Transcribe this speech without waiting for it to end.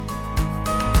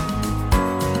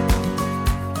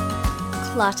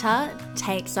Clutter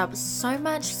takes up so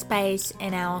much space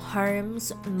in our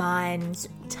homes, minds,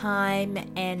 time,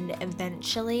 and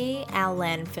eventually our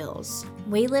landfills.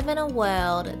 We live in a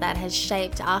world that has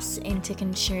shaped us into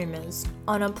consumers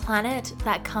on a planet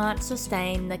that can't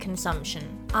sustain the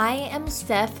consumption. I am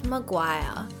Steph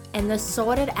Maguire, and the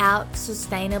Sorted Out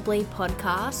Sustainably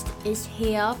podcast is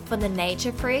here for the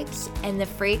nature freaks and the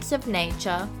freaks of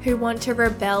nature who want to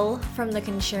rebel from the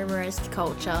consumerist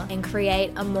culture and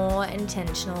create a more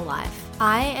intentional life.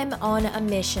 I am on a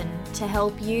mission to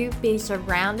help you be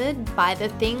surrounded by the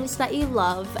things that you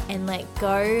love and let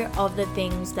go of the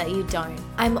things that you don't.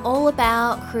 I'm all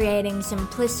about creating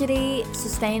simplicity,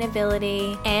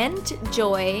 sustainability, and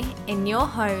joy in your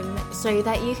home so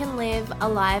that you can live a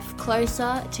life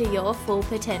closer to your full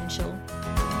potential.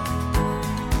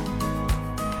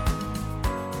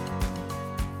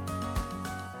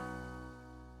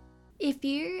 If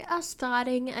you are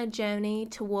starting a journey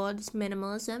towards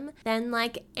minimalism, then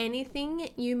like anything,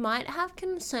 you might have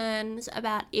concerns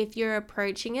about if you're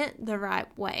approaching it the right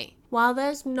way. While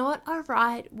there's not a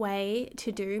right way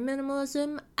to do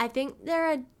minimalism, I think there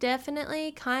are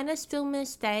definitely kind of still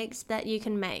mistakes that you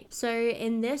can make. So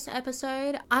in this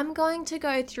episode, I'm going to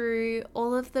go through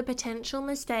all of the potential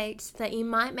mistakes that you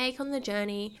might make on the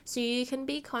journey so you can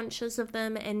be conscious of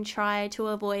them and try to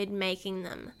avoid making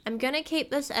them. I'm going to keep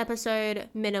this episode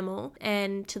minimal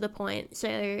and to the point,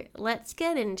 so let's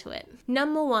get into it.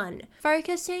 Number 1,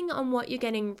 focusing on what you're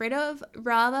getting rid of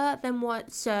rather than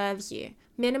what serves you.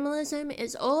 Minimalism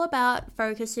is all about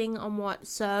focusing on what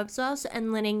serves us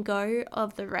and letting go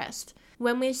of the rest.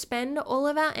 When we spend all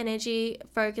of our energy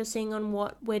focusing on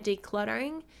what we're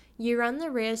decluttering, you run the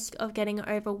risk of getting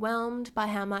overwhelmed by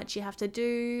how much you have to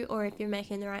do or if you're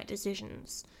making the right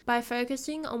decisions. By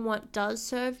focusing on what does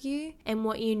serve you and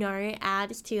what you know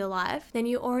adds to your life, then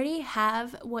you already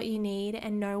have what you need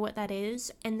and know what that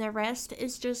is, and the rest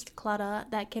is just clutter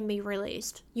that can be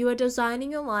released. You are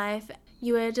designing your life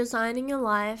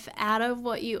out of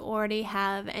what you already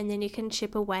have, and then you can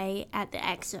chip away at the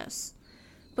excess.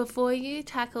 Before you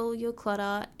tackle your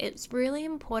clutter, it's really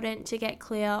important to get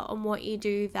clear on what you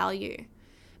do value.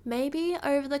 Maybe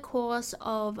over the course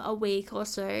of a week or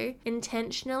so,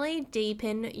 intentionally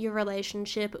deepen your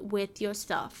relationship with your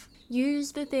stuff.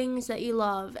 Use the things that you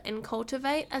love and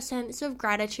cultivate a sense of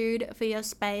gratitude for your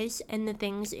space and the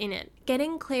things in it.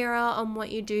 Getting clearer on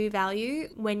what you do value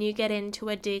when you get into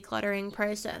a decluttering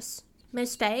process.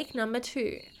 Mistake number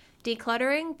 2.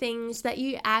 Decluttering things that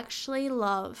you actually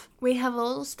love. We have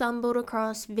all stumbled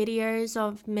across videos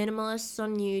of minimalists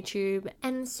on YouTube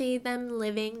and see them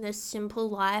living this simple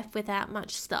life without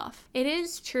much stuff. It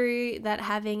is true that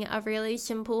having a really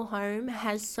simple home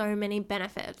has so many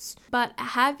benefits, but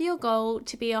have your goal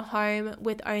to be a home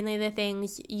with only the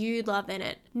things you love in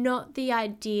it, not the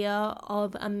idea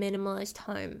of a minimalist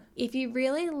home. If you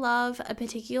really love a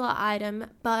particular item,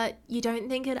 but you don't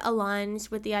think it aligns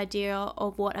with the idea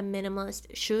of what a minimalist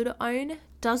should own,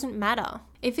 doesn't matter.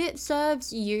 If it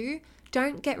serves you,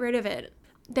 don't get rid of it.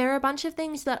 There are a bunch of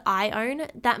things that I own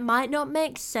that might not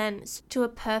make sense to a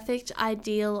perfect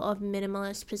ideal of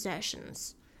minimalist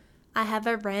possessions. I have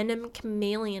a random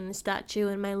chameleon statue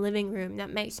in my living room that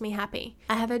makes me happy.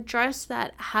 I have a dress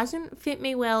that hasn't fit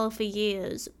me well for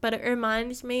years, but it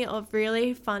reminds me of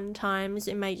really fun times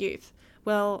in my youth.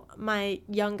 Well, my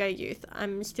younger youth.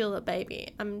 I'm still a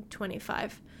baby. I'm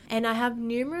 25. And I have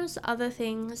numerous other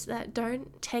things that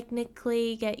don't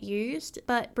technically get used,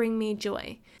 but bring me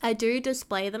joy. I do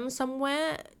display them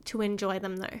somewhere to enjoy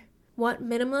them though. What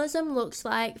minimalism looks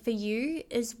like for you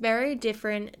is very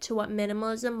different to what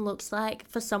minimalism looks like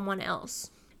for someone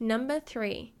else. Number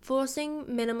 3, forcing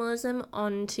minimalism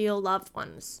onto your loved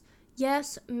ones.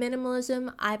 Yes,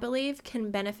 minimalism, I believe,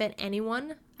 can benefit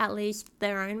anyone, at least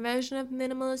their own version of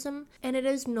minimalism, and it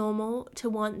is normal to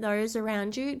want those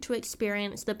around you to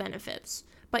experience the benefits.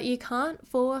 But you can't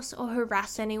force or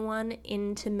harass anyone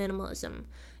into minimalism.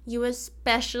 You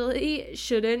especially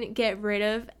shouldn't get rid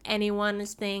of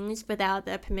anyone's things without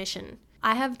their permission.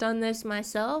 I have done this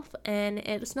myself, and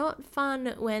it's not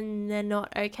fun when they're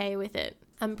not okay with it.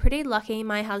 I'm pretty lucky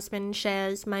my husband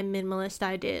shares my minimalist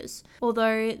ideas,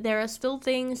 although there are still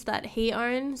things that he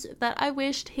owns that I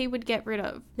wished he would get rid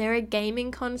of. There are gaming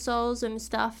consoles and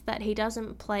stuff that he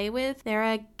doesn't play with. There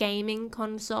are gaming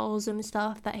consoles and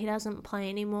stuff that he doesn't play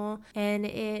anymore, and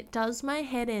it does my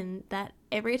head in that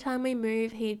every time we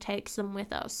move, he takes them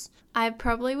with us. I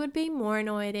probably would be more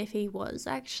annoyed if he was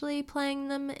actually playing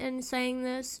them and saying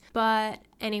this, but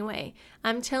anyway,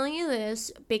 I'm telling you this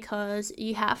because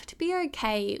you have to be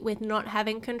okay with not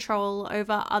having control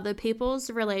over other people's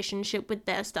relationship with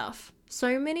their stuff.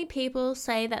 So many people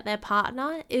say that their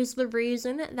partner is the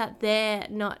reason that they're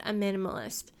not a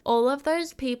minimalist. All of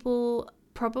those people,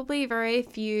 probably very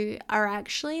few, are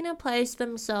actually in a place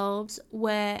themselves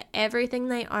where everything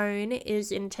they own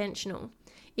is intentional.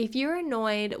 If you're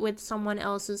annoyed with someone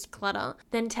else's clutter,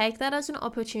 then take that as an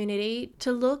opportunity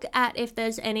to look at if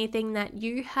there's anything that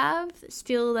you have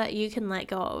still that you can let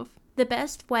go of. The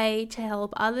best way to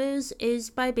help others is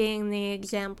by being the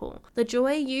example. The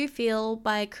joy you feel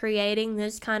by creating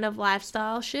this kind of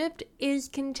lifestyle shift is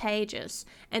contagious,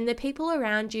 and the people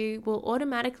around you will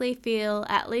automatically feel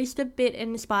at least a bit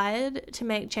inspired to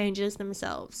make changes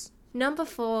themselves. Number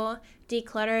 4,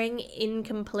 decluttering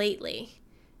incompletely.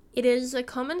 It is a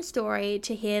common story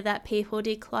to hear that people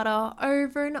declutter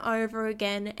over and over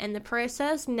again, and the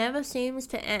process never seems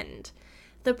to end.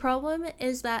 The problem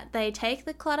is that they take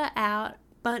the clutter out,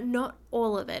 but not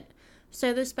all of it,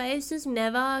 so the space is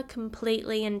never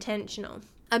completely intentional.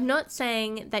 I'm not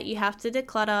saying that you have to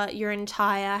declutter your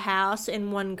entire house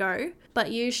in one go,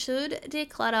 but you should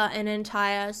declutter an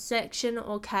entire section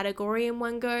or category in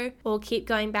one go, or keep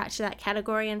going back to that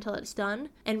category until it's done,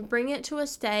 and bring it to a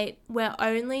state where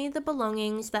only the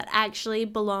belongings that actually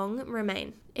belong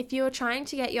remain. If you're trying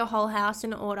to get your whole house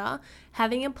in order,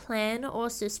 having a plan or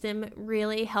system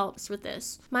really helps with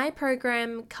this. My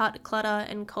program, Cut Clutter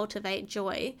and Cultivate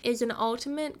Joy, is an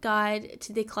ultimate guide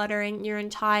to decluttering your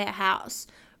entire house,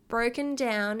 broken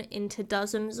down into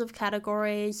dozens of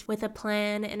categories with a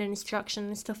plan and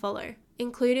instructions to follow,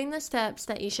 including the steps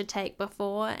that you should take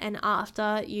before and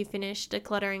after you finish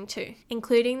decluttering too,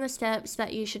 including the steps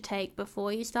that you should take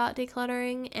before you start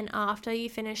decluttering and after you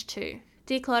finish too.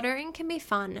 Decluttering can be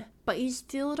fun, but you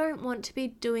still don't want to be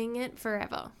doing it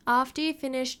forever. After you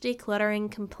finish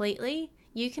decluttering completely,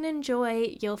 you can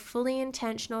enjoy your fully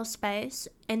intentional space,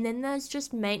 and then there's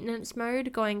just maintenance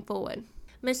mode going forward.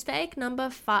 Mistake number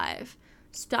 5,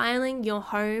 styling your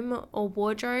home or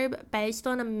wardrobe based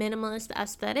on a minimalist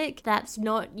aesthetic that's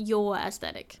not your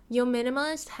aesthetic. Your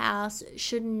minimalist house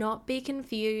should not be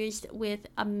confused with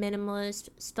a minimalist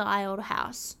styled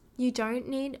house. You don't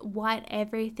need white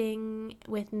everything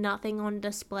with nothing on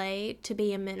display to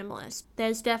be a minimalist.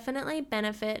 There's definitely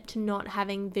benefit to not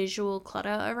having visual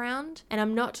clutter around, and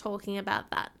I'm not talking about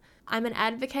that. I'm an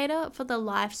advocate for the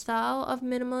lifestyle of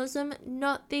minimalism,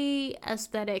 not the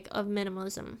aesthetic of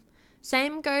minimalism.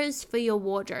 Same goes for your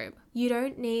wardrobe. You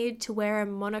don't need to wear a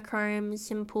monochrome,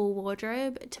 simple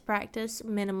wardrobe to practice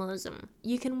minimalism.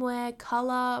 You can wear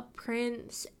color,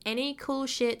 prints, any cool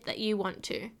shit that you want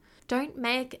to. Don't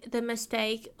make the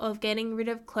mistake of getting rid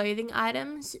of clothing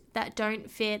items that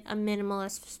don't fit a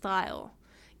minimalist style.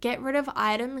 Get rid of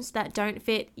items that don't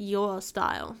fit your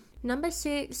style. Number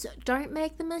 6, don't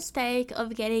make the mistake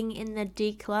of getting in the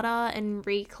declutter and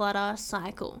reclutter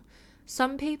cycle.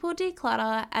 Some people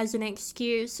declutter as an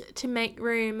excuse to make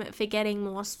room for getting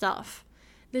more stuff.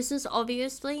 This is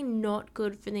obviously not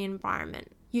good for the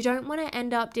environment. You don't want to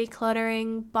end up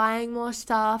decluttering, buying more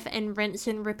stuff, and rinse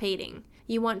and repeating.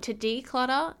 You want to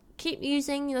declutter, keep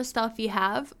using the stuff you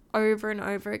have over and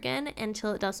over again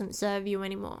until it doesn't serve you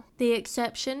anymore. The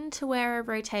exception to where a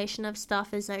rotation of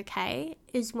stuff is okay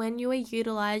is when you are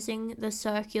utilizing the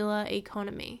circular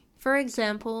economy. For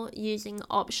example, using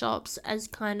op shops as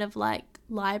kind of like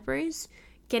libraries,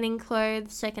 getting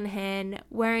clothes secondhand,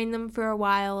 wearing them for a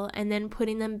while, and then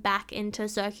putting them back into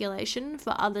circulation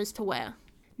for others to wear.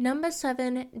 Number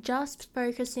 7, just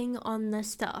focusing on the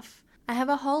stuff. I have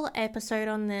a whole episode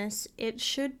on this. It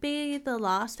should be the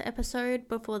last episode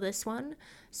before this one,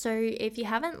 so if you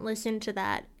haven't listened to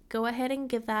that, go ahead and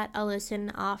give that a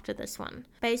listen after this one.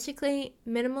 Basically,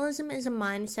 minimalism is a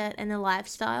mindset and a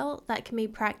lifestyle that can be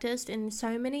practiced in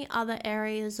so many other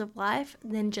areas of life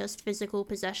than just physical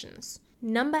possessions.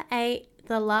 Number 8,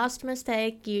 the last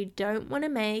mistake you don't want to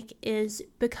make is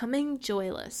becoming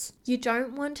joyless. You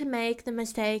don't want to make the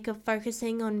mistake of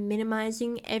focusing on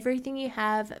minimizing everything you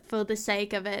have for the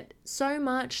sake of it so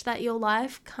much that your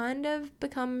life kind of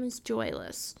becomes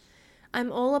joyless.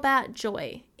 I'm all about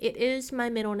joy. It is my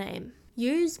middle name.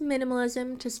 Use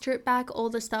minimalism to strip back all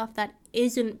the stuff that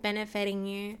isn't benefiting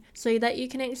you so that you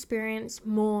can experience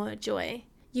more joy.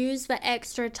 Use the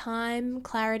extra time,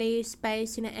 clarity,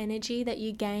 space, and energy that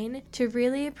you gain to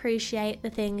really appreciate the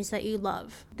things that you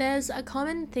love. There's a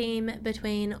common theme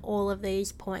between all of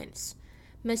these points.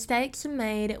 Mistakes are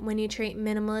made when you treat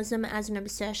minimalism as an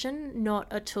obsession, not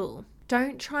a tool.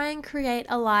 Don't try and create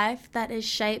a life that is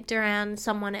shaped around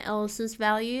someone else's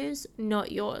values,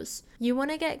 not yours. You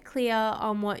want to get clear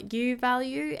on what you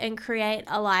value and create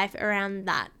a life around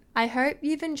that. I hope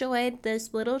you've enjoyed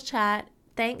this little chat.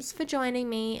 Thanks for joining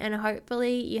me, and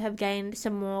hopefully you have gained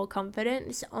some more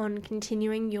confidence on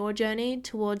continuing your journey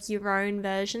towards your own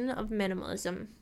version of minimalism.